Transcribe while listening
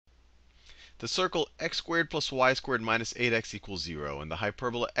the circle x squared plus y squared minus 8x equals 0, and the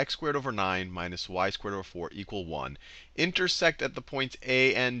hyperbola x squared over 9 minus y squared over 4 equal 1 intersect at the points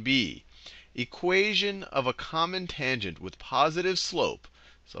A and B. Equation of a common tangent with positive slope,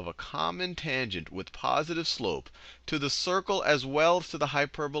 so of a common tangent with positive slope to the circle as well as to the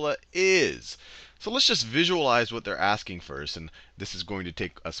hyperbola is. So let's just visualize what they're asking first. And this is going to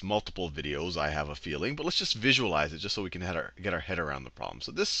take us multiple videos, I have a feeling. But let's just visualize it just so we can get our head around the problem.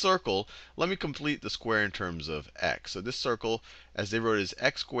 So this circle, let me complete the square in terms of x. So this circle, as they wrote, is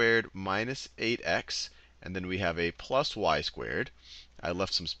x squared minus 8x. And then we have a plus y squared. I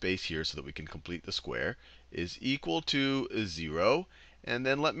left some space here so that we can complete the square, is equal to 0. And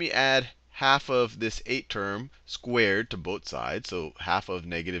then let me add half of this 8 term squared to both sides. So half of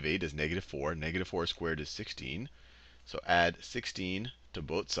negative 8 is negative 4. Negative 4 squared is 16. So add 16 to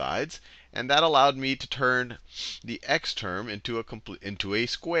both sides. And that allowed me to turn the x term into a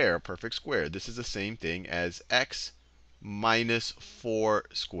square, a perfect square. This is the same thing as x minus 4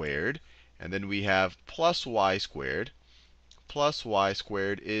 squared. And then we have plus y squared. Plus y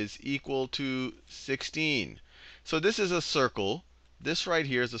squared is equal to 16. So this is a circle. This right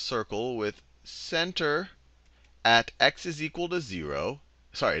here is a circle with center at x is equal to 0.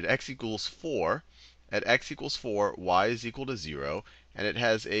 Sorry, at x equals 4. At x equals 4, y is equal to 0. And it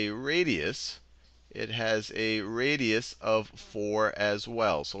has a radius. It has a radius of 4 as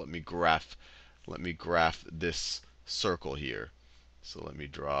well. So let me graph this circle here. So let me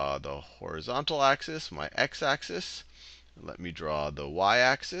draw the horizontal axis, my x-axis. Let me draw the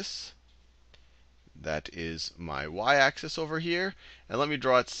y-axis. That is my y-axis over here. And let me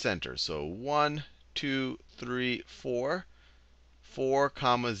draw its center. So 1, 2, 3, 4. 4,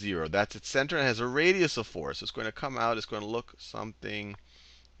 comma 0. That's its center, and it has a radius of 4. So it's going to come out. It's going to look something.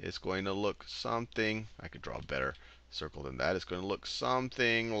 It's going to look something. I could draw a better circle than that. It's going to look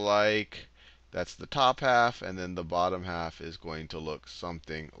something like, that's the top half, and then the bottom half is going to look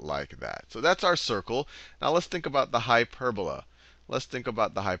something like that. So that's our circle. Now let's think about the hyperbola. Let's think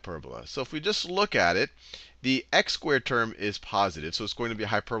about the hyperbola. So if we just look at it, the x squared term is positive. So it's going to be a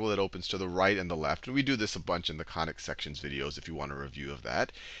hyperbola that opens to the right and the left. And we do this a bunch in the conic sections videos if you want a review of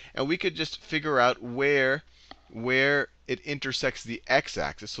that. And we could just figure out where it intersects the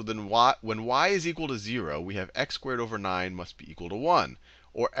x-axis. So then when y is equal to 0, we have x squared over 9 must be equal to 1.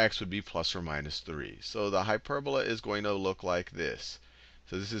 Or x would be plus or minus 3. So the hyperbola is going to look like this.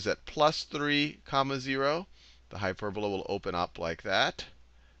 So this is at plus 3, comma 0. The hyperbola will open up like that.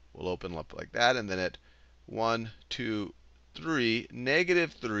 Will open up like that. And then at 1, 2, 3,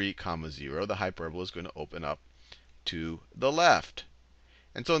 negative 3, comma 0, the hyperbola is going to open up to the left.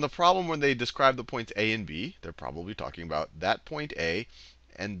 And so in the problem, when they describe the points A and B, they're probably talking about that point A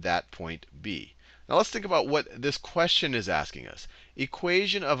and that point B. Now let's think about what this question is asking us.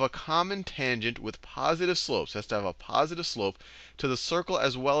 Equation of a common tangent with positive slopes. It has to have a positive slope to the circle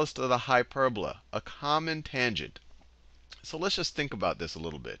as well as to the hyperbola. A common tangent. So let's just think about this a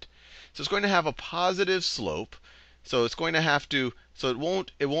little bit. So it's going to have a positive slope. So it's going to have to, so it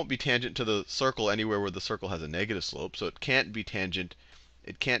won't be tangent to the circle anywhere where the circle has a negative slope. So it can't be tangent.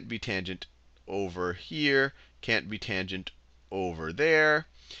 It can't be tangent over here. Can't be tangent over there.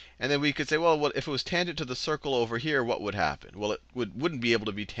 And then we could say, well, if it was tangent to the circle over here, what would happen? Well, it wouldn't be able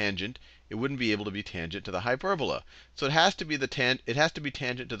to be tangent. It wouldn't be able to be tangent to the hyperbola. So it has to be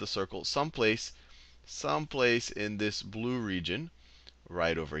tangent to the circle someplace in this blue region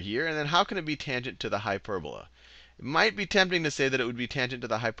right over here. And then how can it be tangent to the hyperbola? It might be tempting to say that it would be tangent to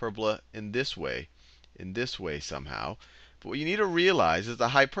the hyperbola in this way somehow. But what you need to realize is the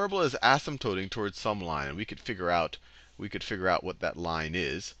hyperbola is asymptoting towards some line. And we could figure out what that line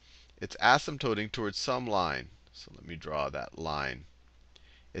is. It's asymptoting towards some line. So let me draw that line.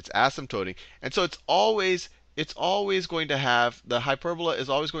 It's asymptoting. And so it's always going to have, the hyperbola is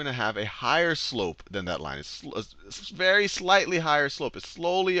always going to have a higher slope than that line. It's a very slightly higher slope. It's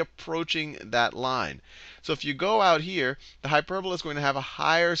slowly approaching that line. So if you go out here, the hyperbola is going to have a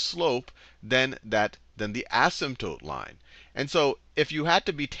higher slope than the asymptote line. And so if you had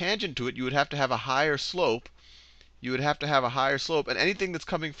to be tangent to it, you would have to have a higher slope. You would have to have a higher slope. And anything that's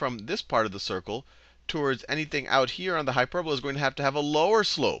coming from this part of the circle towards anything out here on the hyperbola is going to have a lower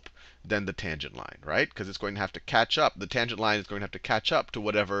slope than the tangent line, right? Because it's going to have to catch up. The tangent line is going to have to catch up to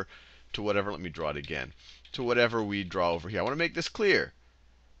whatever, let me draw it again, to whatever we draw over here. I want to make this clear.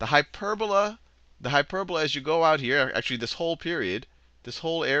 The hyperbola as you go out here, actually this whole period, this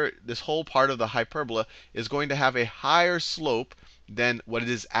whole part of the hyperbola is going to have a higher slope than what it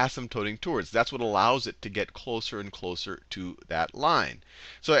is asymptoting towards. That's what allows it to get closer and closer to that line.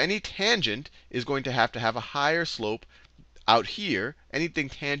 So any tangent is going to have a higher slope out here, anything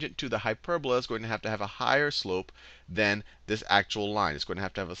tangent to the hyperbola is going to have a higher slope than this actual line. It's going to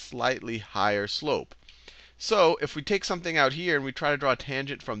have a slightly higher slope. So if we take something out here and we try to draw a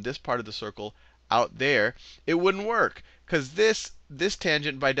tangent from this part of the circle out there, it wouldn't work, because this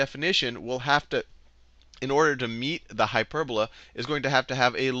tangent by definition will have to, in order to meet the hyperbola, is going to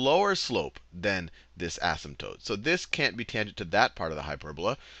have a lower slope than this asymptote. So this can't be tangent to that part of the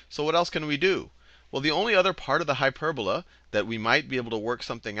hyperbola. So what else can we do? Well, the only other part of the hyperbola that we might be able to work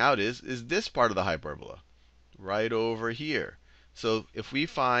something out is this part of the hyperbola, right over here. So if we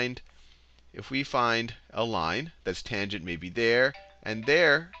find a line that's tangent maybe there and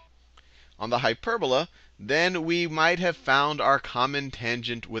there on the hyperbola, then we might have found our common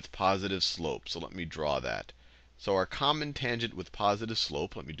tangent with positive slope. So let me draw that. So our common tangent with positive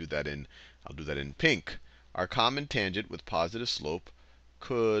slope, let me do that in, I'll do that in pink. Our common tangent with positive slope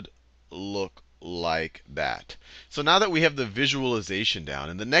could look like that. So now that we have the visualization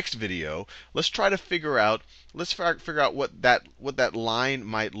down, in the next video, let's try to figure out what that line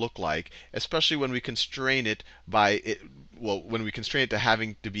might look like, especially when we constrain it when we constrain it to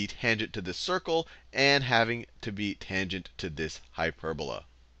having to be tangent to this circle and having to be tangent to this hyperbola.